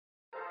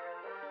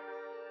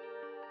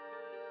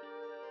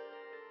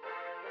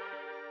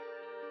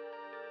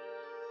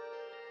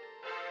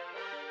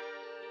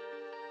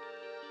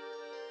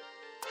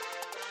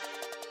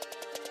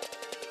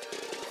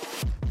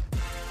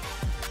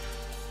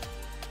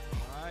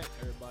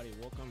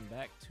everybody. Welcome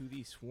back to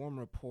the Swarm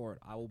Report.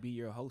 I will be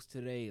your host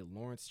today,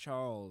 Lawrence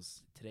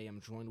Charles. Today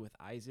I'm joined with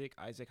Isaac.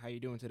 Isaac, how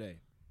you doing today?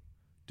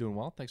 Doing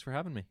well. Thanks for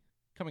having me.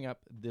 Coming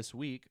up this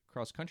week,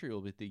 cross country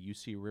will be at the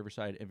UC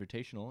Riverside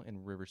Invitational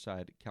in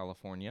Riverside,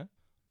 California.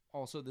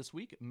 Also this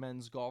week,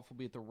 men's golf will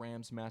be at the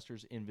Rams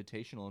Masters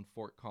Invitational in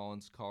Fort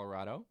Collins,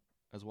 Colorado,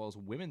 as well as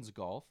women's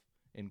golf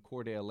in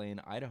Coeur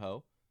d'Alene,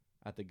 Idaho,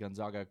 at the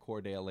Gonzaga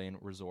Coeur d'Alene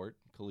Resort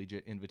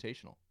Collegiate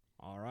Invitational.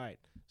 All right.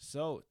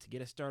 So to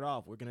get us started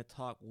off, we're going to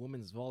talk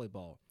women's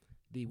volleyball.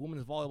 The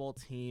women's volleyball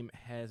team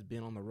has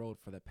been on the road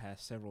for the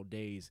past several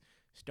days,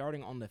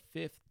 starting on the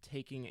 5th,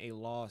 taking a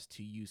loss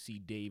to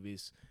UC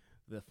Davis,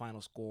 the final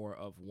score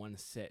of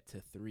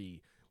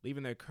 1-3,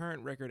 leaving their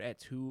current record at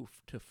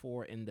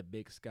 2-4 in the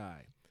Big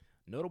Sky.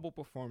 Notable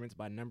performance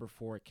by number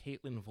 4,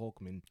 Caitlin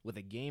Volkman, with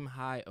a game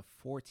high of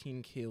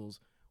 14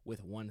 kills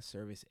with 1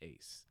 service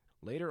ace.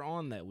 Later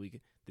on that week,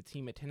 the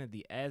team attended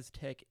the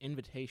Aztec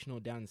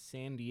Invitational down in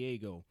San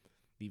Diego.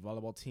 The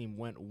volleyball team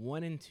went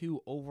 1-2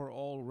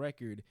 overall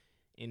record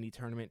in the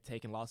tournament,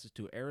 taking losses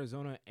to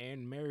Arizona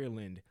and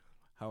Maryland.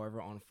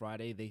 However, on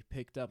Friday, they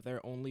picked up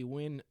their only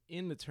win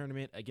in the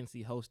tournament against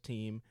the host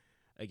team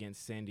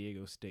against San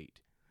Diego State.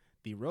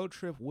 The road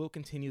trip will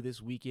continue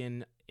this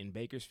weekend in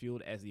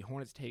Bakersfield as the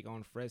Hornets take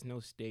on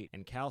Fresno State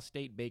and Cal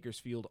State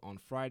Bakersfield on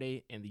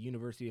Friday and the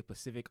University of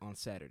Pacific on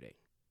Saturday.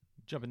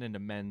 Jumping into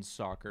men's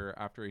soccer,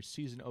 after a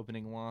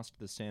season-opening loss to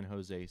the San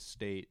Jose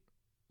State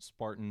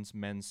Spartans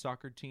men's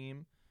soccer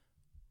team,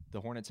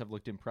 the Hornets have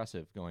looked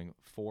impressive, going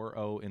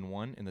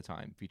 4-0-1 in the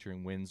time,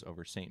 featuring wins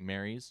over St.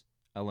 Mary's,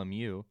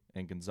 LMU,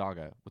 and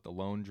Gonzaga, with a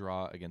lone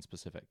draw against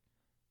Pacific.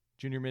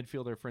 Junior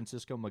midfielder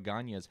Francisco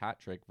Magana's hat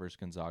trick versus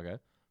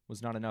Gonzaga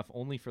was not enough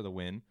only for the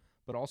win,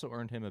 but also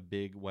earned him a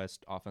Big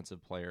West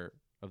Offensive Player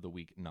of the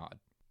Week nod.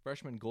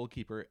 Freshman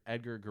goalkeeper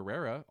Edgar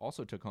Guerrera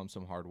also took home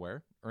some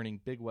hardware, earning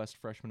Big West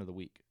Freshman of the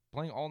Week.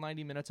 Playing all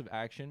 90 minutes of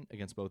action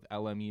against both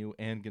LMU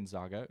and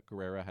Gonzaga,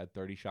 Guerrera had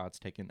 30 shots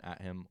taken at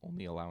him,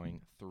 only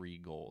allowing 3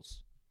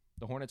 goals.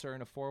 The Hornets are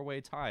in a 4-way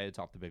tie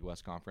atop the Big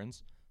West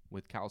Conference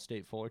with Cal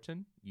State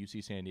Fullerton,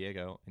 UC San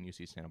Diego, and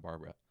UC Santa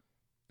Barbara.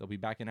 They'll be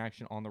back in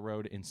action on the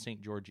road in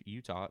St. George,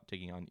 Utah,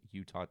 taking on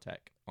Utah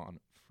Tech on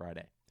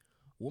Friday.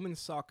 Women's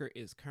soccer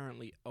is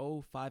currently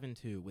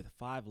 0-5-2 with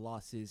 5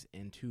 losses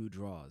and 2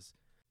 draws.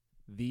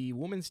 The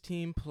women's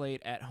team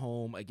played at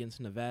home against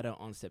Nevada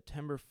on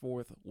September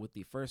 4th, with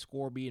the first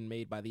score being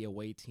made by the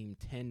away team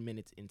 10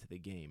 minutes into the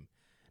game.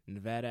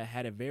 Nevada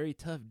had a very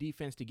tough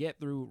defense to get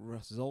through,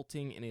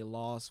 resulting in a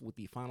loss with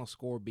the final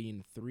score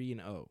being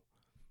 3-0.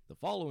 The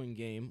following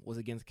game was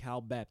against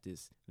Cal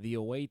Baptist. The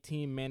away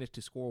team managed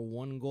to score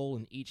 1 goal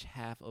in each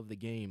half of the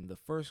game. The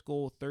first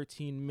goal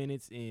 13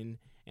 minutes in,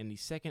 and the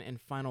second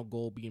and final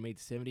goal being made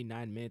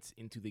 79 minutes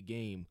into the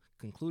game,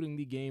 concluding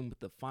the game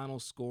with the final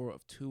score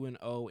of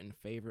 2-0 in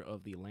favor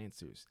of the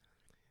Lancers.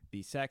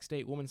 The Sac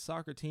State women's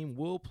soccer team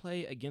will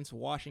play against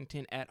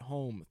Washington at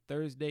home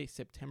Thursday,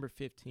 September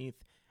 15th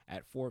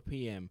at 4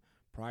 p.m.,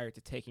 prior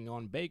to taking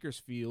on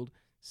Bakersfield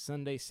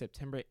Sunday,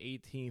 September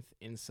 18th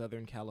in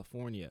Southern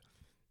California.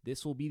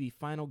 This will be the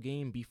final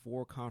game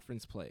before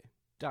conference play.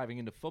 Diving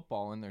into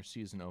football in their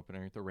season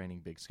opener, the reigning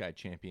Big Sky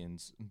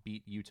champions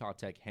beat Utah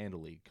Tech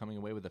handily, coming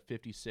away with a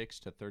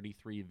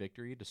 56-33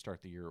 victory to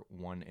start the year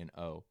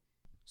 1-0.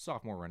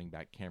 Sophomore running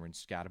back Cameron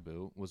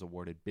Scattaboo was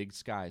awarded Big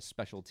Sky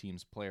Special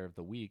Teams Player of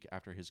the Week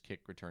after his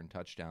kick return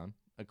touchdown,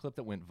 a clip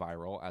that went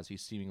viral as he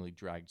seemingly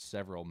dragged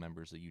several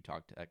members of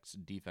Utah Tech's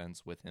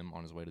defense with him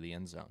on his way to the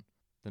end zone.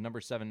 The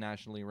number 7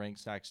 nationally ranked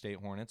Sac State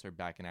Hornets are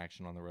back in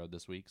action on the road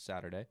this week,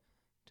 Saturday,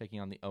 taking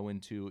on the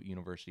 0-2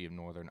 University of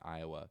Northern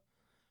Iowa.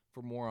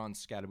 For more on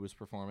Scattaboo's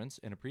performance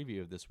and a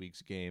preview of this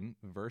week's game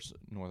versus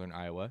Northern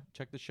Iowa,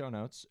 check the show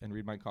notes and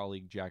read my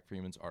colleague Jack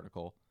Freeman's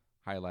article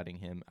highlighting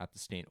him at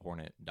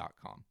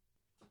thestatehornet.com.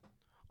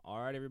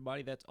 All right,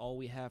 everybody, that's all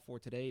we have for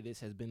today.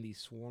 This has been the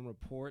Swarm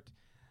Report.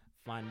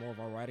 Find more of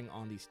our writing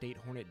on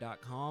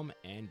thestatehornet.com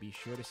and be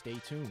sure to stay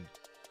tuned.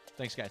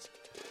 Thanks, guys.